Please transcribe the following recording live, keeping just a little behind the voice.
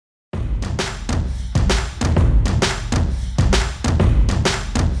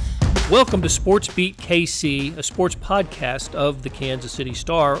Welcome to Sports Beat KC, a sports podcast of the Kansas City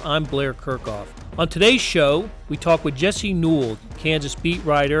Star. I'm Blair Kirchhoff. On today's show, we talk with Jesse Newell, Kansas beat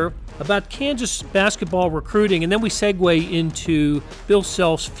writer, about Kansas basketball recruiting, and then we segue into Bill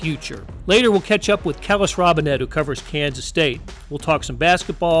Self's future. Later, we'll catch up with Kellis Robinett, who covers Kansas State. We'll talk some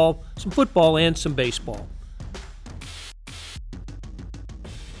basketball, some football, and some baseball.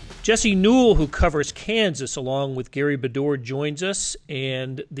 Jesse Newell, who covers Kansas along with Gary Bedore, joins us,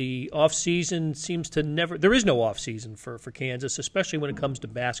 and the offseason seems to never – there is no offseason for Kansas, especially when it comes to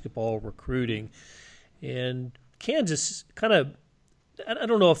basketball recruiting. And Kansas kind of – I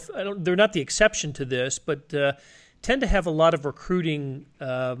don't know if – they're not the exception to this, but tend to have a lot of recruiting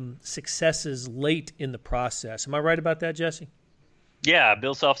successes late in the process. Am I right about that, Jesse? Yeah,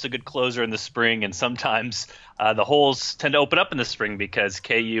 Bill Self's a good closer in the spring, and sometimes the holes tend to open up in the spring because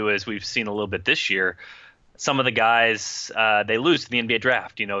KU, as we've seen a little bit this year, some of the guys, they lose to the NBA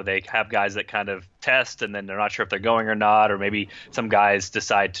draft. You know, they have guys that kind of test, and then they're not sure if they're going or not, or maybe some guys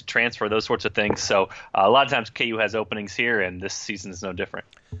decide to transfer, those sorts of things. So a lot of times KU has openings here, and this season is no different.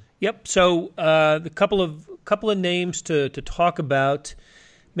 Yep, so the couple of names to talk about.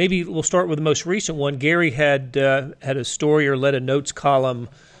 Maybe we'll start with the most recent one. Gary had a story or led a notes column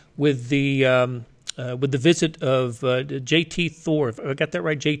with the visit of J.T. Thor. If I got that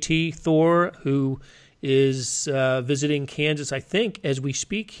right, J.T. Thor, who is visiting Kansas, I think, as we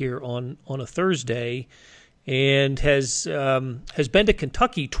speak here on a Thursday, and has been to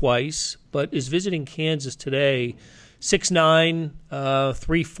Kentucky twice, but is visiting Kansas today. 6'9",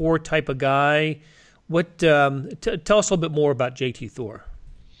 3'4" type of guy. What? Tell us a little bit more about J.T. Thor.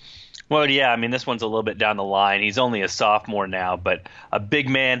 Well, yeah, I mean, this one's a little bit down the line. He's only a sophomore now, but a big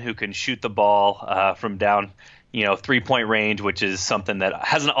man who can shoot the ball from down, three-point range, which is something that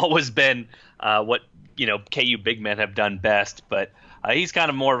hasn't always been what, KU big men have done best. But he's kind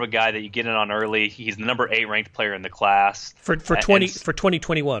of more of a guy that you get in on early. He's the number 8 ranked player in the class. For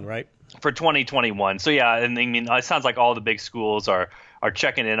 2021, right? For 2021. So, yeah, and I mean, it sounds like all the big schools are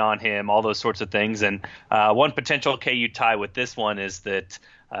checking in on him, all those sorts of things. And one potential KU tie with this one is that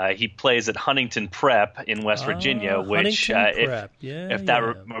he plays at Huntington Prep in West Virginia, which if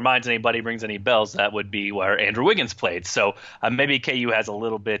that reminds anybody, brings any bells, that would be where Andrew Wiggins played. So maybe KU has a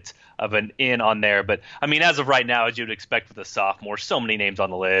little bit of an in on there. But, I mean, as of right now, as you would expect with a sophomore, so many names on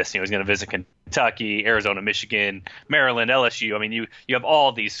the list. He's going to visit Kentucky, Arizona, Michigan, Maryland, LSU. I mean, you have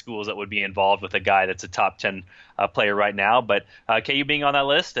all these schools that would be involved with a guy that's a top 10 player right now. But KU being on that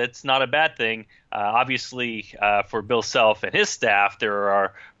list, it's not a bad thing. Obviously, for Bill Self and his staff, there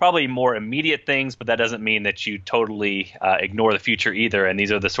are probably more immediate things, but that doesn't mean that you totally ignore the future either. And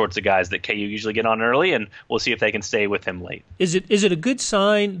these are the sorts of guys that KU usually get on early, and we'll see if they can stay with him late. Is it a good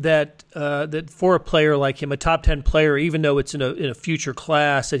sign that for a player like him, a top 10 player, even though it's in a future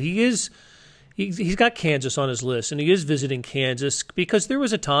class, that he's got Kansas on his list and he is visiting Kansas? Because there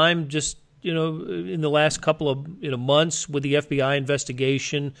was a time just in the last couple of months with the FBI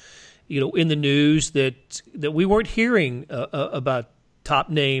investigation, in the news that we weren't hearing about top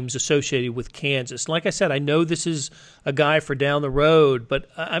names associated with Kansas. Like I said, I know this is a guy for down the road, but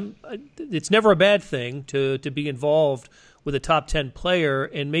it's never a bad thing to be involved with a top 10 player,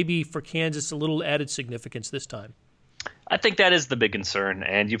 and maybe for Kansas a little added significance this time. I think that is the big concern,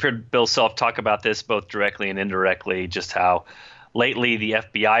 and you've heard Bill Self talk about this both directly and indirectly, just how lately the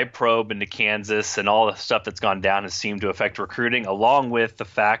FBI probe into Kansas and all the stuff that's gone down has seemed to affect recruiting, along with the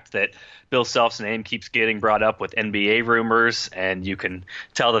fact that Bill Self's name keeps getting brought up with NBA rumors, and you can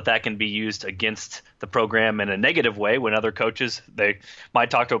tell that can be used against the program in a negative way when other coaches, they might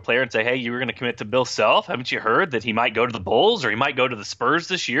talk to a player and say, hey, you were going to commit to Bill Self. Haven't you heard that he might go to the Bulls or he might go to the Spurs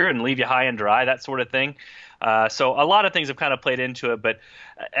this year and leave you high and dry, that sort of thing. So a lot of things have kind of played into it. But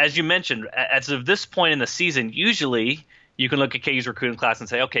as you mentioned, as of this point in the season, usually you can look at KU's recruiting class and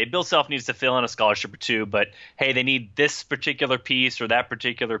say, okay, Bill Self needs to fill in a scholarship or two, but hey, they need this particular piece or that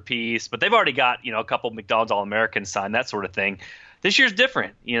particular piece. But they've already got, a couple of McDonald's All-Americans signed, that sort of thing. This year's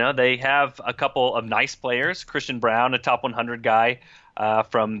different. They have a couple of nice players. Christian Brown, a top 100 guy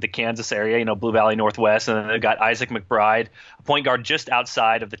from the Kansas area, Blue Valley Northwest. And then they've got Isaac McBride, a point guard just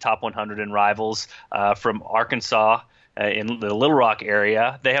outside of the top 100 in Rivals from Arkansas in the Little Rock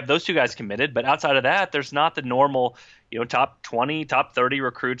area. They have those two guys committed. But outside of that, there's not the normal top 20, top 30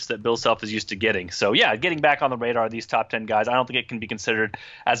 recruits that Bill Self is used to getting. So, yeah, getting back on the radar of these top 10 guys, I don't think it can be considered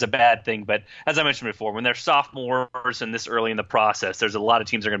as a bad thing. But as I mentioned before, when they're sophomores and this early in the process, there's a lot of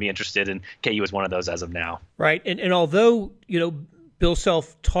teams that are going to be interested, and KU is one of those as of now. Right. And although, Bill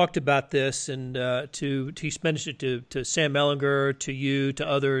Self talked about this, and he mentioned it to Sam Mellinger, to you, to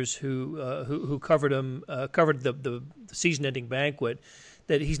others who covered him, covered the season-ending banquet,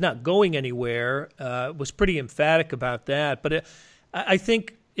 that he's not going anywhere, was pretty emphatic about that. But I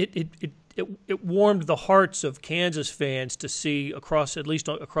think it warmed the hearts of Kansas fans to see at least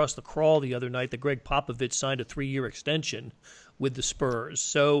across the crawl the other night that Greg Popovich signed a 3-year extension with the Spurs.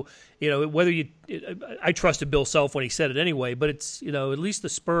 So, I trusted Bill Self when he said it anyway, but it's, at least the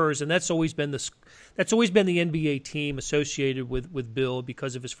Spurs, and that's always been the NBA team associated with Bill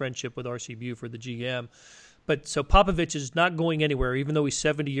because of his friendship with R.C. Buford, the GM. But so Popovich is not going anywhere, even though he's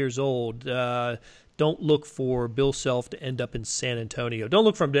 70 years old. Don't look for Bill Self to end up in San Antonio. Don't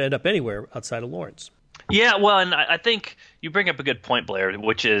look for him to end up anywhere outside of Lawrence. Yeah, well, and I think you bring up a good point, Blair,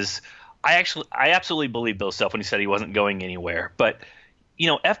 which is I absolutely believe Bill Self when he said he wasn't going anywhere. But,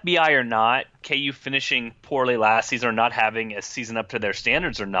 FBI or not, KU finishing poorly last season or not having a season up to their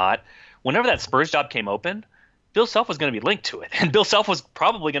standards or not, whenever that Spurs job came open, Bill Self was going to be linked to it. And Bill Self was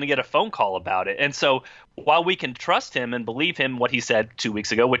probably going to get a phone call about it. And so while we can trust him and believe him what he said 2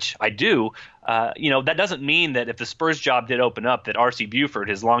 weeks ago, which I do, that doesn't mean that if the Spurs job did open up that R.C. Buford,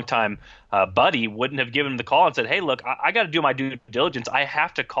 his longtime buddy, wouldn't have given him the call and said, hey, look, I got to do my due diligence. I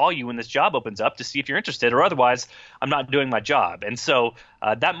have to call you when this job opens up to see if you're interested, or otherwise I'm not doing my job. And so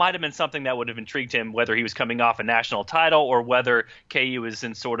that might have been something that would have intrigued him, whether he was coming off a national title or whether KU is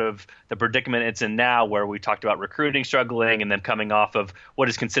in sort of the predicament it's in now, where we talked about recruiting struggling and then coming off of what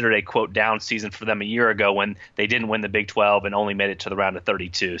is considered a, quote, down season for them a year ago when they didn't win the Big 12 and only made it to the round of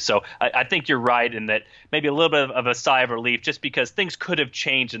 32. So I think you're right in that maybe a little bit of a sigh of relief, just because things could have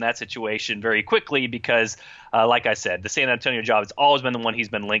changed in that situation very quickly because, like I said, the San Antonio job has always been the one he's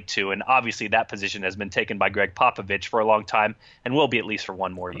been linked to, and obviously that position has been taken by Greg Popovich for a long time and will be at least for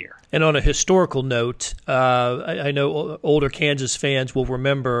one more year. And on a historical note, I know older Kansas fans will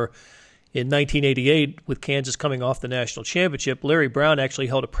remember in 1988, with Kansas coming off the national championship, Larry Brown actually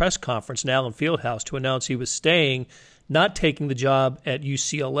held a press conference in Allen Fieldhouse to announce he was staying, not taking the job at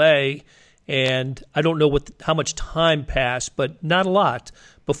UCLA. And I don't know how much time passed, but not a lot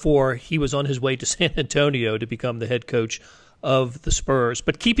before he was on his way to San Antonio to become the head coach of the Spurs.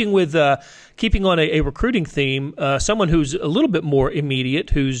 But keeping on a recruiting theme, someone who's a little bit more immediate,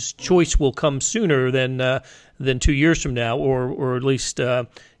 whose choice will come sooner than 2 years from now, or at least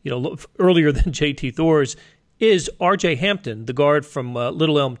earlier than JT Thor's, is R.J. Hampton, the guard from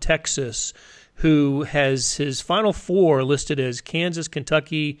Little Elm, Texas, who has his Final Four listed as Kansas,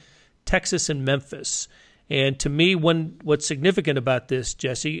 Kentucky, Texas, and Memphis. And to me, what's significant about this,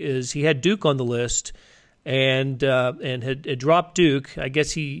 Jesse, is he had Duke on the list and had dropped Duke. I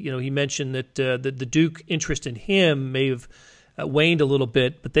guess he mentioned that the Duke interest in him may have waned a little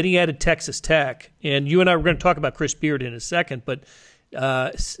bit, but then he added Texas Tech. And you and I were going to talk about Chris Beard in a second, but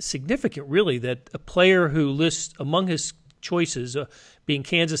significant really that a player who lists among his choices being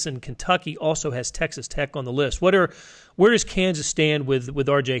Kansas and Kentucky also has Texas Tech on the list. Where does Kansas stand with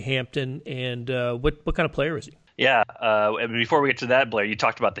R.J. Hampton, and what kind of player is he? Yeah, and before we get to that, Blair, you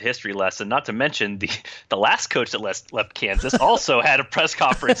talked about the history lesson. Not to mention the last coach that left Kansas also had a press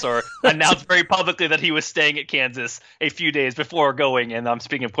conference or announced very publicly that he was staying at Kansas a few days before going. And I'm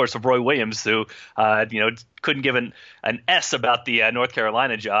speaking, of course, of Roy Williams, who couldn't give an S about the North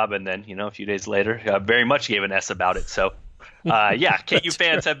Carolina job, and then a few days later, very much gave an S about it. So. KU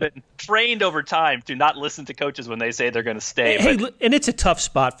fans have been trained over time to not listen to coaches when they say they're going to stay. And it's a tough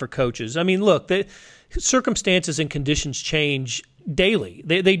spot for coaches. I mean, look, the circumstances and conditions change daily.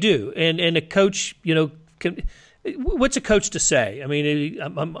 They do. And a coach, what's a coach to say? I mean,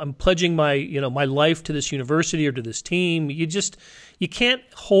 I'm pledging my life to this university or to this team. You can't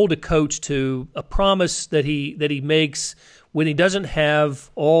hold a coach to a promise that he makes when he doesn't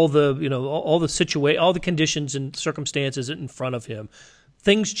have all the conditions and circumstances in front of him.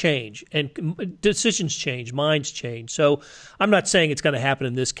 Things change and decisions change, minds change. So I'm not saying it's going to happen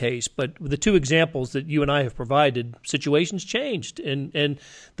in this case, but with the two examples that you and I have provided, situations changed and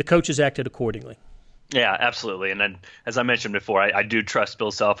the coaches acted accordingly. Yeah, absolutely. And then, as I mentioned before, I do trust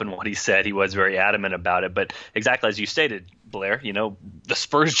Bill Self and what he said. He was very adamant about it. But exactly as you stated, Blair, the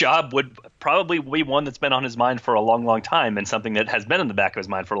Spurs job would probably be one that's been on his mind for a long, long time, and something that has been in the back of his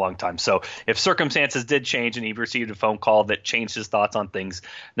mind for a long time. So if circumstances did change and he received a phone call that changed his thoughts on things,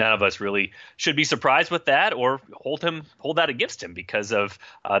 none of us really should be surprised with that or hold that against him because of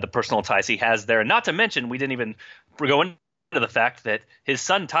the personal ties he has there. And not to mention, we didn't even go into the fact that his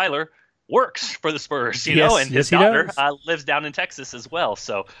son, Tyler, works for the Spurs, and his daughter lives down in Texas as well.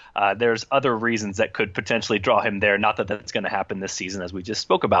 So there's other reasons that could potentially draw him there. Not that that's going to happen this season, as we just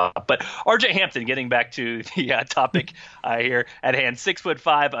spoke about. But R.J. Hampton, getting back to the topic here at hand,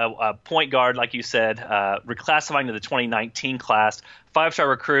 6'5", a point guard, like you said, reclassifying to the 2019 class, 5-star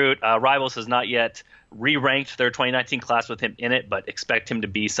recruit. Rivals has not yet re-ranked their 2019 class with him in it, but expect him to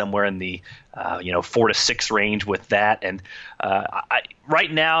be somewhere in the 4 to 6 range with that. And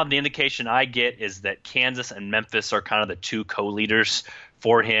right now, the indication I get is that Kansas and Memphis are kind of the two co-leaders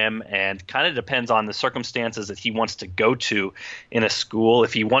for him, and kind of depends on the circumstances that he wants to go to in a school.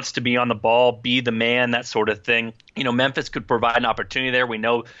 If he wants to be on the ball, be the man, that sort of thing. Memphis could provide an opportunity there. We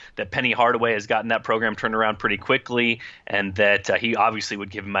know that Penny Hardaway has gotten that program turned around pretty quickly, and that he obviously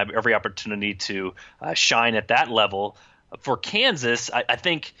would give him every opportunity to shine at that level. For Kansas, I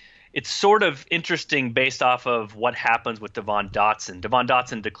think it's sort of interesting based off of what happens with Devon Dotson. Devon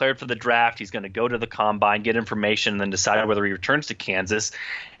Dotson declared for the draft. He's going to go to the combine, get information, and then decide whether he returns to Kansas.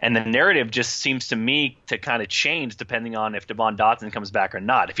 And the narrative just seems to me to kind of change depending on if Devon Dotson comes back or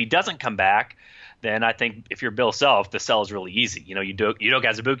not. If he doesn't come back, then I think if you're Bill Self, the sell is really easy. Udoka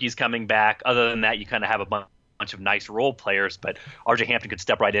Azubuike's coming back. Other than that, you kind of have a bunch of nice role players, but RJ Hampton could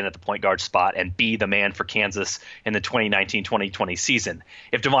step right in at the point guard spot and be the man for Kansas in the 2019-2020 season.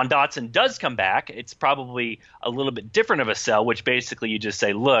 If Devon Dotson does come back, it's probably a little bit different of a sell, which basically you just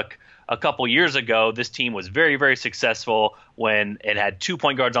say, look, a couple years ago, this team was very, very successful when it had 2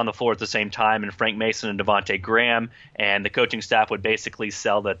 point guards on the floor at the same time, and Frank Mason and Devontae Graham, and the coaching staff would basically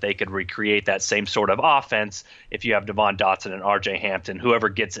sell that they could recreate that same sort of offense if you have Devon Dotson and RJ Hampton. Whoever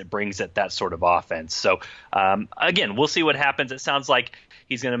gets it brings it, that sort of offense. So, again, we'll see what happens. It sounds like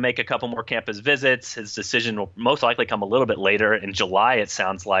he's going to make a couple more campus visits. His decision will most likely come a little bit later. In July, it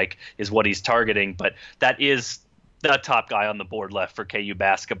sounds like, is what he's targeting, but that is the top guy on the board left for KU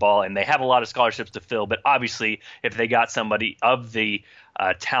basketball, and they have a lot of scholarships to fill. But obviously, if they got somebody of the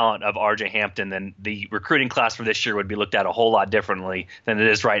talent of RJ Hampton, then the recruiting class for this year would be looked at a whole lot differently than it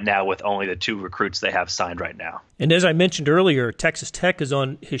is right now with only the 2 recruits they have signed right now. And as I mentioned earlier, Texas Tech is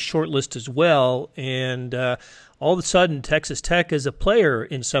on his short list as well, and all of a sudden Texas Tech is a player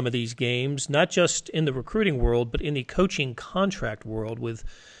in some of these games, not just in the recruiting world, but in the coaching contract world, with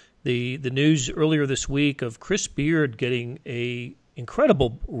the news earlier this week of Chris Beard getting a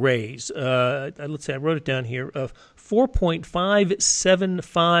incredible raise. Let's see, I wrote it down here, of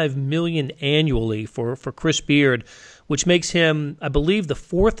 $4.575 million annually for Chris Beard, which makes him, I believe, the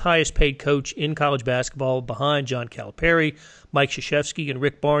 4th highest paid coach in college basketball behind John Calipari, Mike Krzyzewski, and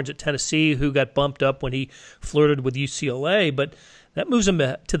Rick Barnes at Tennessee, who got bumped up when he flirted with UCLA. But that moves him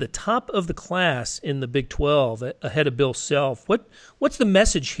to the top of the class in the Big 12, ahead of Bill Self. What's the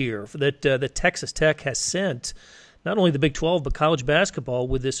message here that Texas Tech has sent, not only the Big 12, but college basketball,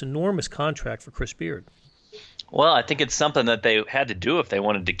 with this enormous contract for Chris Beard? Well, I think it's something that they had to do if they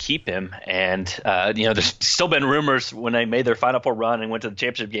wanted to keep him. And, there's still been rumors when they made their Final Four run and went to the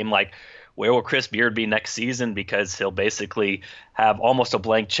championship game, like, where will Chris Beard be next season? Because he'll basically have almost a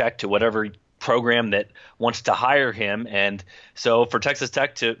blank check to whatever program that wants to hire him. And so for Texas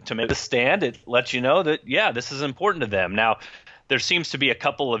Tech to make a stand, it lets you know that, yeah, this is important to them. Now, there seems to be a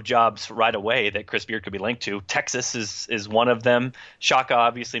couple of jobs right away that Chris Beard could be linked to. Texas is one of them. Shaka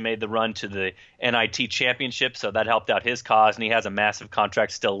obviously made the run to the NIT championship, so that helped out his cause, and he has a massive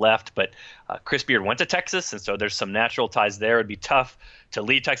contract still left. But Chris Beard went to Texas, and so there's some natural ties there. It'd be tough to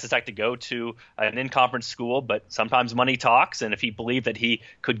leave Texas Tech to go to an in-conference school, but sometimes money talks, and if he believed that he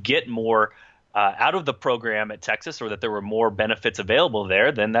could get more out of the program at Texas, or that there were more benefits available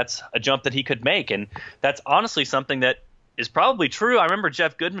there, then that's a jump that he could make. And that's honestly something that is probably true. I remember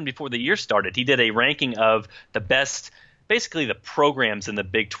Jeff Goodman, before the year started, he did a ranking of the best, basically the programs in the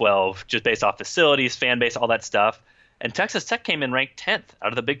Big 12, just based off facilities, fan base, all that stuff. And Texas Tech came in ranked 10th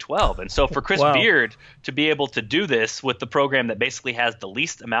out of the Big 12. And so for Chris Wow. Beard to be able to do this with the program that basically has the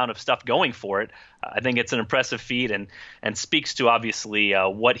least amount of stuff going for it, I think it's an impressive feat, and speaks to obviously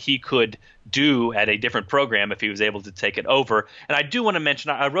what he could do at a different program if he was able to take it over. And I do want to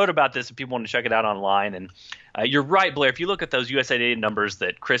mention, I wrote about this if people want to check it out online. And you're right, Blair, if you look at those USA Today numbers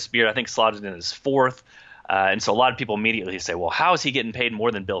that Chris Beard, I think, slotted in as 4th. And so a lot of people immediately say, well, how is he getting paid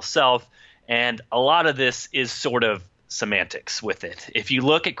more than Bill Self? And a lot of this is sort of semantics with it. If you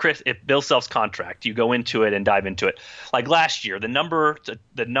look at Bill Self's contract, you go into it and dive into it. Like last year, the number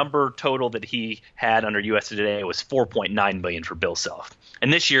total that he had under USA Today was $4.9 million for Bill Self.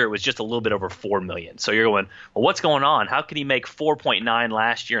 And this year it was just a little bit over $4 million. So you're going, well, what's going on? How could he make $4.9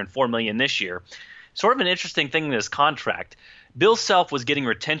 last year and $4 million this year? Sort of an interesting thing in his contract. Bill Self was getting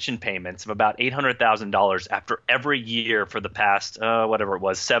retention payments of about $800,000 after every year for the past,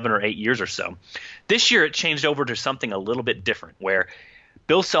 7 or 8 years or so. This year it changed over to something a little bit different, where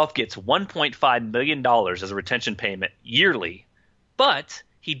Bill Self gets $1.5 million as a retention payment yearly, but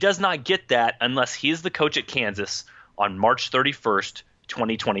he does not get that unless he is the coach at Kansas on March 31st,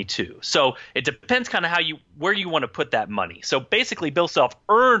 2022. So it depends kind of where you want to put that money. So basically, Bill Self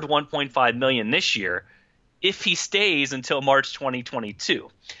earned $1.5 million this year if he stays until March 2022.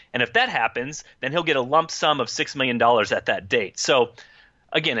 And if that happens, then he'll get a lump sum of $6 million at that date. So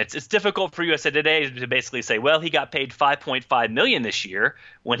again, it's difficult for USA Today to basically say, well, he got paid $5.5 million this year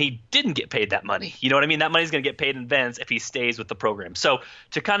when he didn't get paid that money. You know what I mean? That money's going to get paid in advance if he stays with the program. So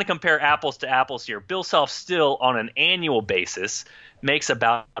to kind of compare apples to apples here, Bill Self still on an annual basis makes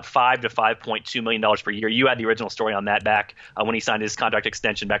about $5 to $5.2 million per year. You had the original story on that back when he signed his contract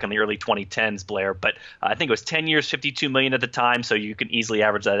extension back in the early 2010s, Blair. But I think it was 10 years, $52 million at the time. So you can easily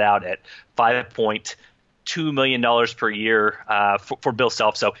average that out at $5.2 million per year for Bill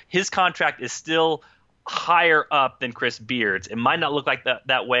Self. So his contract is still higher up than Chris Beard's. It might not look like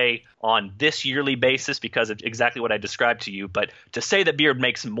that way on this yearly basis because of exactly what I described to you. But to say that Beard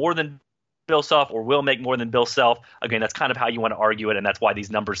makes more than Bill Self or will make more than Bill Self, again, that's kind of how you want to argue it, and that's why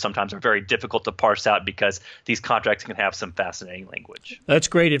these numbers sometimes are very difficult to parse out because these contracts can have some fascinating language. That's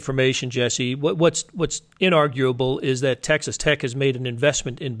great information, Jesse. What's inarguable is that Texas Tech has made an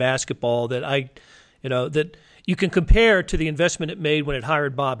investment in basketball that that you can compare to the investment it made when it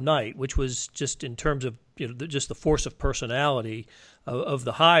hired Bob Knight, which was just in terms of just the force of personality of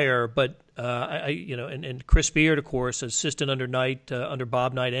the hire. But and Chris Beard, of course, assistant under Knight, under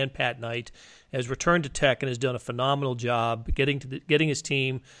Bob Knight and Pat Knight, has returned to Tech and has done a phenomenal job getting his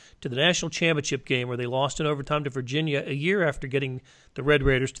team to the national championship game where they lost in overtime to Virginia a year after getting the Red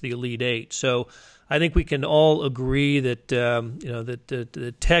Raiders to the Elite Eight. So I think we can all agree that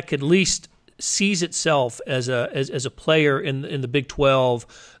that Tech at least sees itself as a player in the Big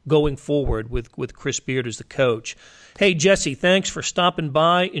 12 going forward with Chris Beard as the coach. Hey, Jesse, thanks for stopping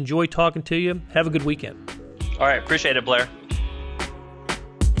by. Enjoy talking to you. Have a good weekend. All right. Appreciate it, Blair.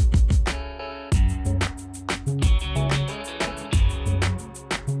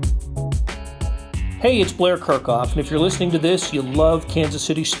 Hey, it's Blair Kirchhoff, and if you're listening to this, you love Kansas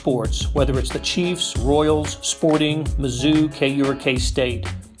City sports, whether it's the Chiefs, Royals, Sporting, Mizzou, KU, or K-State.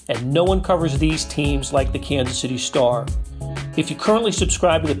 And no one covers these teams like the Kansas City Star. If you currently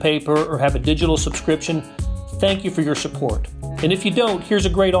subscribe to the paper or have a digital subscription, thank you for your support. And if you don't, here's a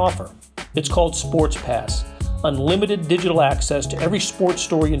great offer. It's called Sports Pass, unlimited digital access to every sports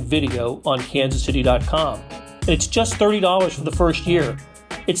story and video on kansascity.com. And it's just $30 for the first year.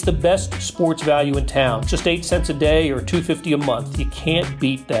 It's the best sports value in town, just 8 cents a day or $2.50 a month. You can't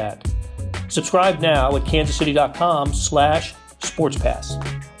beat that. Subscribe now at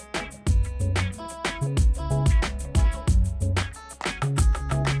kansascity.com/sportspass.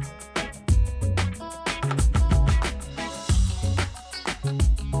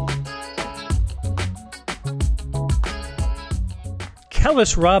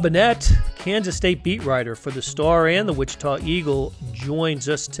 Kellis Robinett, Kansas State beat writer for the Star and the Wichita Eagle, joins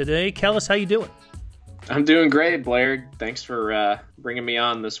us today. Kellis, how you doing? I'm doing great, Blair. Thanks for bringing me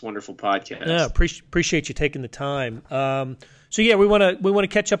on this wonderful podcast. Yeah, appreciate you taking the time. We want to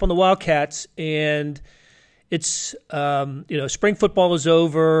catch up on the Wildcats, and it's spring football is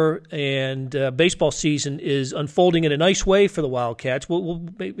over, and baseball season is unfolding in a nice way for the Wildcats. We'll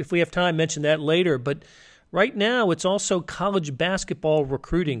if we have time, mention that later, but. Right now, it's also college basketball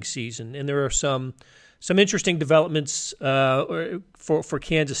recruiting season, and there are some interesting developments for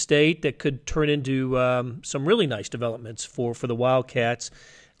Kansas State that could turn into some really nice developments for the Wildcats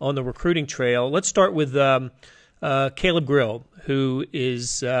on the recruiting trail. Let's start with Caleb Grill, who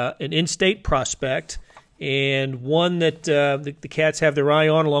is an in-state prospect and one that the Cats have their eye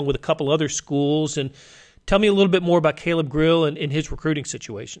on, along with a couple other schools. And tell me a little bit more about Caleb Grill and his recruiting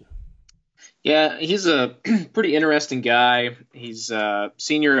situation. Yeah, he's a pretty interesting guy. He's a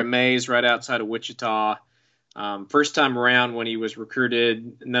senior at Mays right outside of Wichita. First time around when he was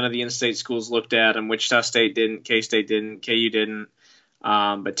recruited, none of the in-state schools looked at him. Wichita State didn't, K-State didn't, KU didn't.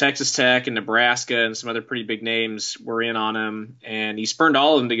 But Texas Tech and Nebraska and some other pretty big names were in on him. And he spurned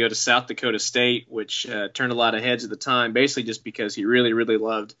all of them to go to South Dakota State, which turned a lot of heads at the time, basically just because he really, really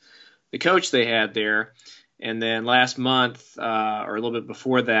loved the coach they had there. And then last month, or a little bit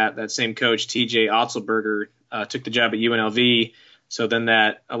before that, that same coach, TJ Otzelberger, took the job at UNLV. So then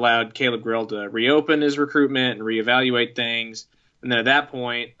that allowed Caleb Grill to reopen his recruitment and reevaluate things. And then at that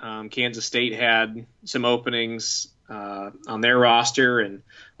point, Kansas State had some openings on their roster, and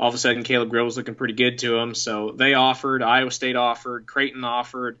all of a sudden Caleb Grill was looking pretty good to him. So they offered, Iowa State offered, Creighton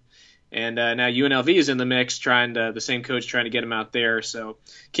offered. And now UNLV is in the mix, the same coach trying to get him out there. So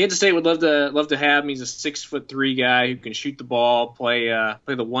Kansas State would love to have him. He's a 6'3" guy who can shoot the ball, play the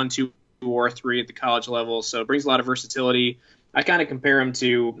 1, 2, or 3 at the college level. So it brings a lot of versatility. I kind of compare him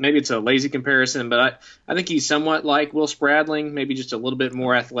to, maybe it's a lazy comparison, but I think he's somewhat like Will Spradling, maybe just a little bit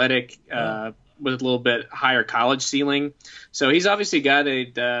more athletic, with a little bit higher college ceiling. So he's obviously a guy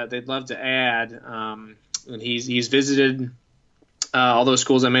they'd love to add. And he's visited all those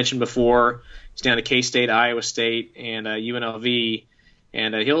schools I mentioned before. He's down to K-State, Iowa State, and UNLV.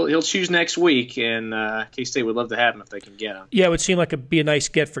 And he'll choose next week, and K-State would love to have him if they can get him. Yeah, it would seem like it'd be a nice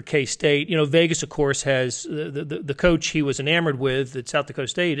get for K-State. Vegas, of course, has the coach he was enamored with at South Dakota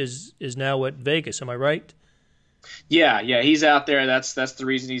State is now at Vegas. Am I right? Yeah, he's out there. That's the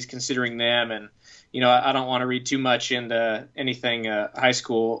reason he's considering them. And I don't want to read too much into anything a high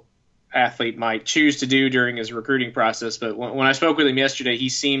school athlete might choose to do during his recruiting process. But when I spoke with him yesterday, he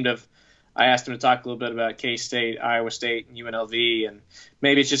seemed to. I asked him to talk a little bit about K-State, Iowa State, and UNLV, and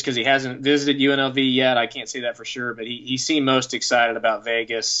maybe it's just because he hasn't visited UNLV yet. I can't say that for sure, but he seemed most excited about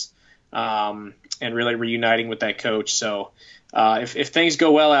Vegas and really reuniting with that coach. So if things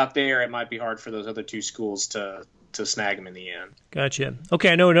go well out there, it might be hard for those other two schools to snag him in the end. Gotcha.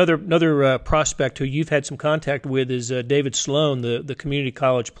 Okay, I know another prospect who you've had some contact with is David Sloan, the community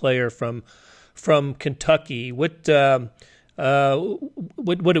college player from Kentucky. What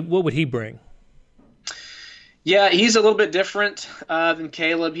would he bring? Yeah, he's a little bit different than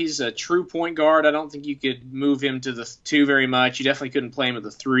Caleb. He's a true point guard. I don't think you could move him to the 2 very much. You definitely couldn't play him at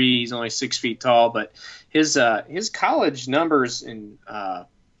the 3. He's only 6 feet tall, but his college numbers at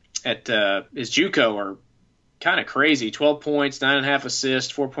his JUCO are kind of crazy. 12 points, 9.5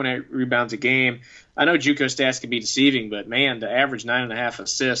 assists, 4.8 rebounds a game. I know JUCO stats can be deceiving, but man, to average 9.5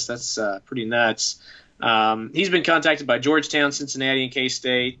 assists, that's pretty nuts. He's been contacted by Georgetown, Cincinnati, and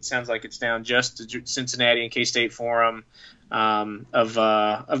K-State. Sounds like it's down just to Cincinnati and K-State for him. Of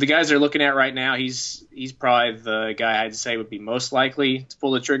the guys they're looking at right now, he's probably the guy I'd say would be most likely to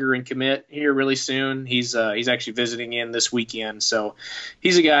pull the trigger and commit here really soon. He's actually visiting in this weekend, so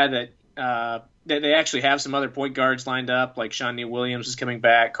he's a guy that they actually have some other point guards lined up, like Sean Neal Williams is coming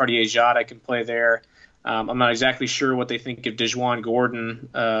back. Cartier Jada can play there. I'm not exactly sure what they think of DeJuan Gordon,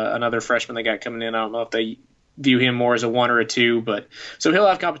 another freshman they got coming in. I don't know if they view him more as a 1 or a 2, but so he'll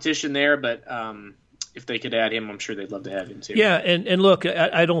have competition there. But if they could add him, I'm sure they'd love to have him too. Yeah, and look,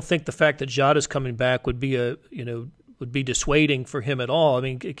 I don't think the fact that Jada's coming back would be dissuading for him at all. I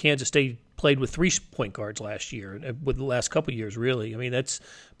mean, Kansas State played with 3 point guards last year, with the last couple of years, really. I mean, that's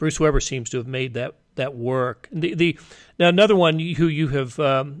Bruce Weber seems to have made that work. Now another one who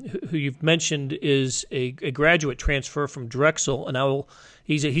you've mentioned is a graduate transfer from Drexel, and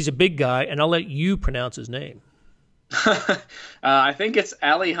he's a big guy, and I'll let you pronounce his name. I think it's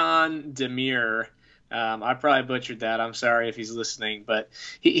Alihan Demir. I probably butchered that. I'm sorry if he's listening, but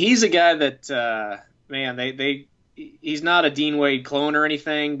he's a guy that he's not a Dean Wade clone or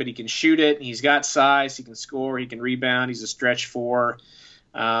anything, but he can shoot it. He's got size. He can score. He can rebound. He's a stretch 4.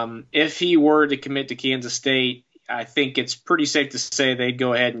 If he were to commit to Kansas State, I think it's pretty safe to say they'd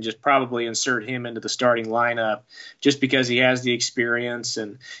go ahead and just probably insert him into the starting lineup just because he has the experience.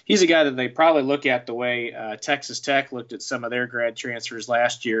 And he's a guy that they probably look at the way Texas Tech looked at some of their grad transfers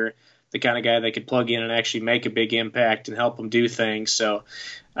last year, the kind of guy they could plug in and actually make a big impact and help them do things. So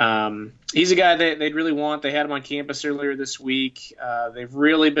he's a guy they'd really want. They had him on campus earlier this week. They've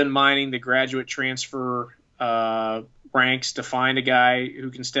really been mining the graduate transfer ranks to find a guy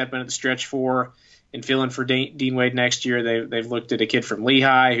who can step in at the stretch 4 and fill in for Dean Wade next year. They've looked at a kid from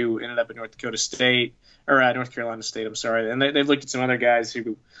Lehigh who ended up at North Carolina State. I'm sorry. And they've looked at some other guys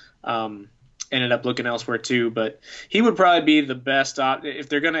who ended up looking elsewhere too. But he would probably be the best if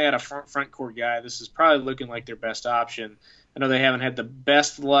they're going to add a front court guy. This is probably looking like their best option. I know they haven't had the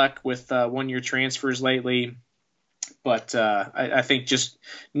best luck with 1-year transfers lately. But I think just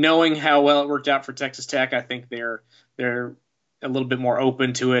knowing how well it worked out for Texas Tech, I think they're a little bit more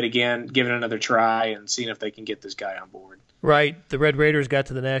open to it again, giving it another try and seeing if they can get this guy on board. Right. The Red Raiders got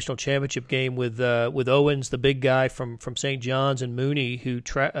to the national championship game with Owens, the big guy from St. John's, and Mooney,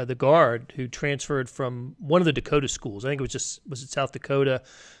 the guard, who transferred from one of the Dakota schools. I think was it South Dakota.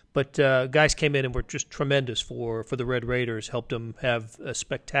 But guys came in and were just tremendous for the Red Raiders, helped them have a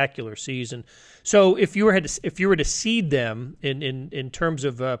spectacular season. So if you were to seed them in terms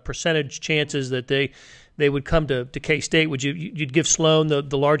of percentage chances that they would come to K-State, you'd give Sloan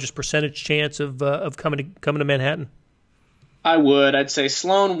the largest percentage chance of coming to Manhattan? I would. I'd say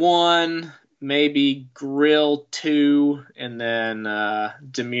Sloan 1, maybe Grill 2, and then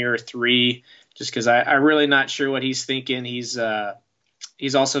Demir 3. Just because I'm really not sure what he's thinking.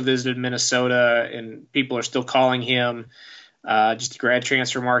 He's also visited Minnesota, and people are still calling him just a grad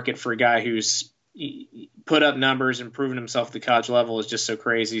transfer market for a guy who's put up numbers and proven himself at the college level is just so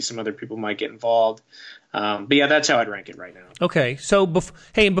crazy. Some other people might get involved. But yeah, that's how I'd rank it right now. Okay, so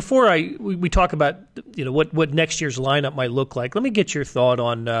before we talk about what next year's lineup might look like, let me get your thought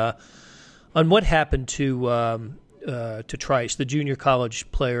on what happened to Trice, the junior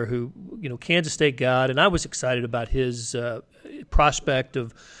college player who Kansas State got, and I was excited about his prospect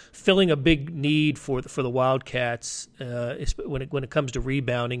of filling a big need for the Wildcats when it comes to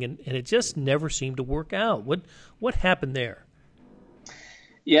rebounding, and it just never seemed to work out. What happened there?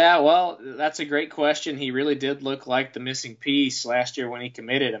 Yeah, well, that's a great question. He really did look like the missing piece last year when he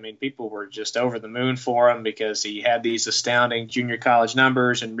committed. I mean, people were just over the moon for him because he had these astounding junior college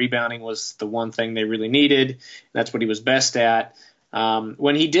numbers, and rebounding was the one thing they really needed. That's what he was best at.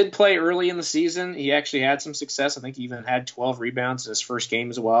 When he did play early in the season, he actually had some success. I think he even had 12 rebounds in his first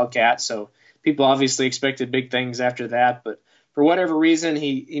game as a Wildcat. So people obviously expected big things after that. But for whatever reason,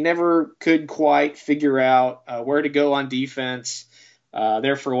 he never could quite figure out where to go on defense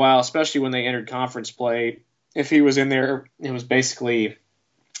there for a while, especially when they entered conference play. If he was in there, they were basically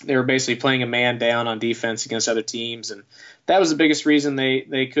playing a man down on defense against other teams, and that was the biggest reason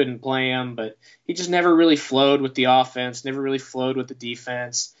they couldn't play him. But he just never really flowed with the offense, never really flowed with the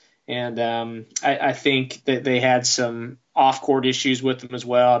defense, and I think that they had some off-court issues with him as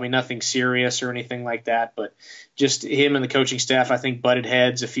well. I mean, nothing serious or anything like that, but just him and the coaching staff, I think, butted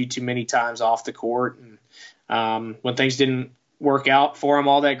heads a few too many times off the court, and when things didn't work out for him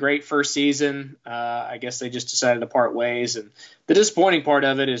all that great first season, I guess they just decided to part ways. And the disappointing part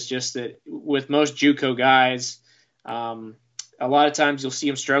of it is just that with most JUCO guys, a lot of times you'll see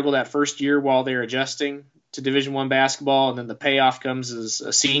them struggle that first year while they're adjusting to Division I basketball, and then the payoff comes as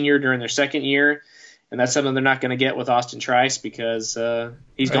a senior during their second year, and that's something they're not going to get with Austin Trice because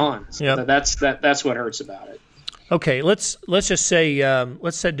he's gone. So yep. That's what hurts about it. Okay, let's just say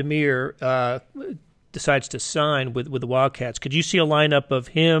Demir decides to sign with the Wildcats. Could you see a lineup of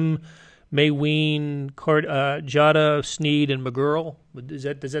him, Mayween, Jada, Sneed, and McGurl? Does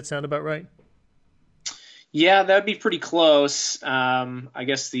that sound about right? Yeah, that would be pretty close. I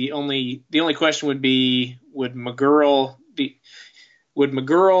guess the only question would be, would McGurl be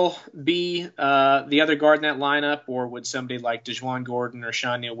the other guard in that lineup, or would somebody like DeJuan Gordon or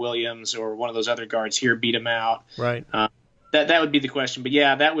Sean Neal Williams or one of those other guards here beat him out? Right. That would be the question. But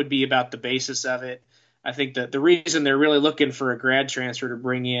yeah, that would be about the basis of it. I think that the reason they're really looking for a grad transfer to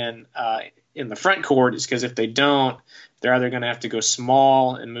bring in the front court is because if they don't, they're either going to have to go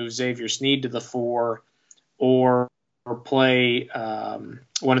small and move Xavier Sneed to the 4, or play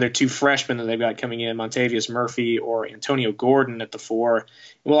one of their 2 freshmen that they've got coming in, Montavious Murphy or Antonio Gordon at the 4.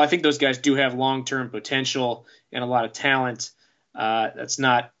 Well, I think those guys do have long-term potential and a lot of talent. That's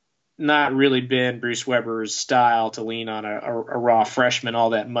not really been Bruce Weber's style to lean on a raw freshman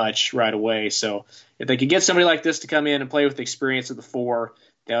all that much right away. So if they could get somebody like this to come in and play with the experience of the 4,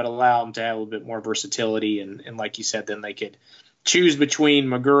 that would allow them to have a little bit more versatility. And like you said, then they could choose between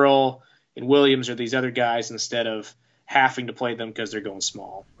McGurl and Williams or these other guys instead of having to play them because they're going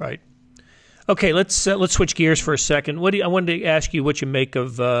small. Right. Okay, let's switch gears for a second. I wanted to ask you what you make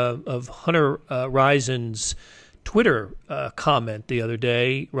of Hunter Risen's Twitter comment the other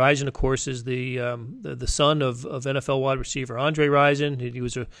day. Risen, of course, is the son of NFL wide receiver Andre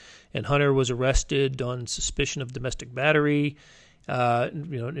Risen. And Hunter was arrested on suspicion of domestic battery.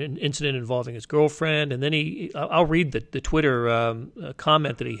 An incident involving his girlfriend. And then I'll read the Twitter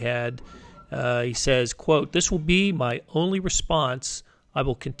comment that he had. He says, quote, "This will be my only response. I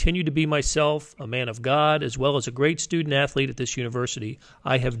will continue to be myself, a man of God, as well as a great student athlete at this university.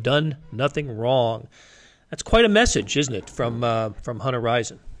 I have done nothing wrong." That's quite a message, isn't it, from Hunter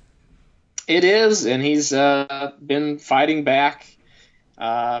Risen? It is, and he's been fighting back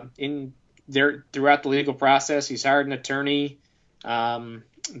throughout the legal process. He's hired an attorney.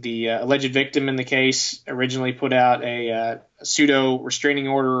 The alleged victim in the case originally put out a pseudo restraining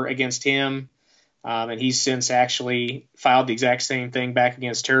order against him, and he's since actually filed the exact same thing back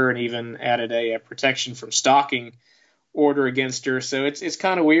against her, and even added a protection from stalking order against her. So it's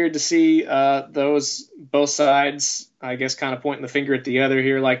kind of weird to see those both sides, I guess, kind of pointing the finger at the other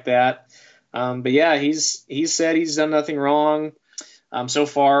here like that. But yeah, he's said he's done nothing wrong. So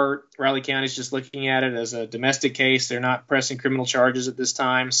far, Riley County's just looking at it as a domestic case. They're not pressing criminal charges at this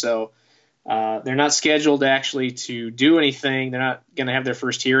time, so they're not scheduled to do anything. They're not going to have their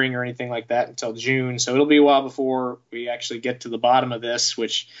first hearing or anything like that until June, so it'll be a while before we actually get to the bottom of this,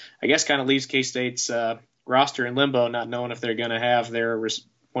 which I guess kind of leaves K-State's roster in limbo, not knowing if they're going to have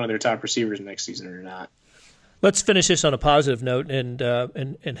one of their top receivers next season or not. Let's finish this on a positive note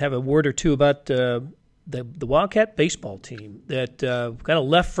and have a word or two about the Wildcat baseball team that kind of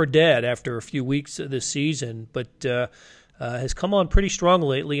left for dead after a few weeks of this season, but has come on pretty strong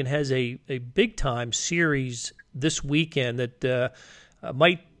lately and has a big-time series this weekend that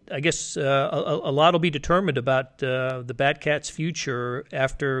might, I guess, a lot will be determined about the Batcats' future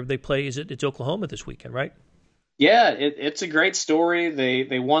after they play. It's Oklahoma this weekend, right? Yeah, it's a great story.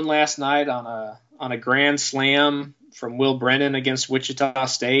 They won last night on a grand slam from Will Brennan against Wichita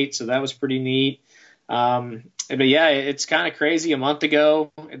State, so that was pretty neat. But yeah, it's kind of crazy. At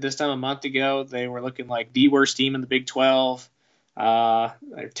this time a month ago, they were looking like the worst team in the Big 12.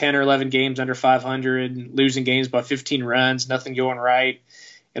 10 or 11 games under 500, losing games by 15 runs, nothing going right.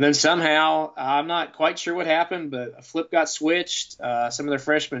 And then somehow, I'm not quite sure what happened, but a flip got switched. Some of their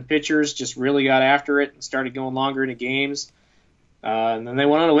freshman pitchers just really got after it and started going longer into games. And then they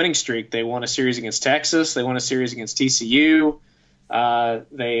went on a winning streak. They won a series against Texas. They won a series against TCU.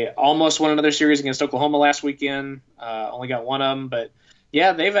 They almost won another series against Oklahoma last weekend. Only got one of them. But,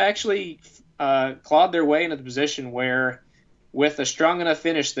 yeah, they've actually clawed their way into the position where with a strong enough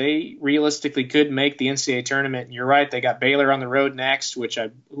finish, they realistically could make the NCAA tournament. And you're right, they got Baylor on the road next, who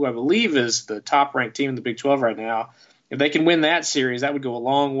I believe is the top-ranked team in the Big 12 right now. If they can win that series, that would go a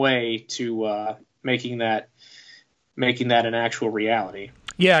long way to making that an actual reality.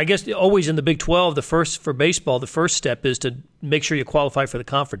 Yeah, I guess always in the Big 12, for baseball, the first step is to make sure you qualify for the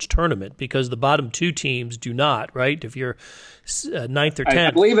conference tournament because the bottom two teams do not, right? If you're 9th or 10th.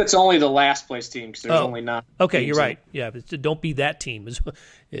 I believe it's only the last place team because there's only 9. Okay, you're right. Yeah, but don't be that team is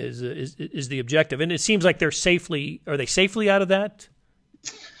the objective. And it seems like are they safely out of that?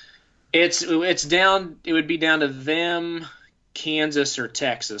 It's down. It would be down to them, Kansas or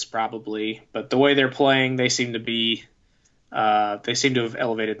Texas probably. But the way they're playing, they seem to have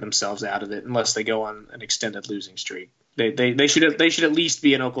elevated themselves out of it unless they go on an extended losing streak. They should at least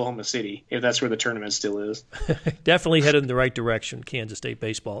be in Oklahoma City if that's where the tournament still is. Definitely headed in the right direction, Kansas State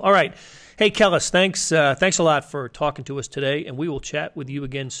baseball. All right. Hey, Kellis, thanks a lot for talking to us today, and we will chat with you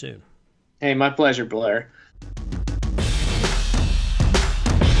again soon. Hey, my pleasure, Blair.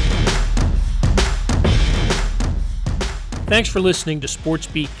 Thanks for listening to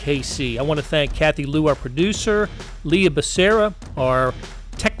SportsBeat KC. I want to thank Kathy Liu, our producer, Leah Becerra, our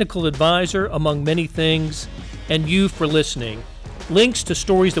technical advisor, among many things, and you for listening. Links to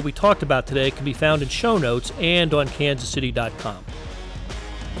stories that we talked about today can be found in show notes and on kansascity.com.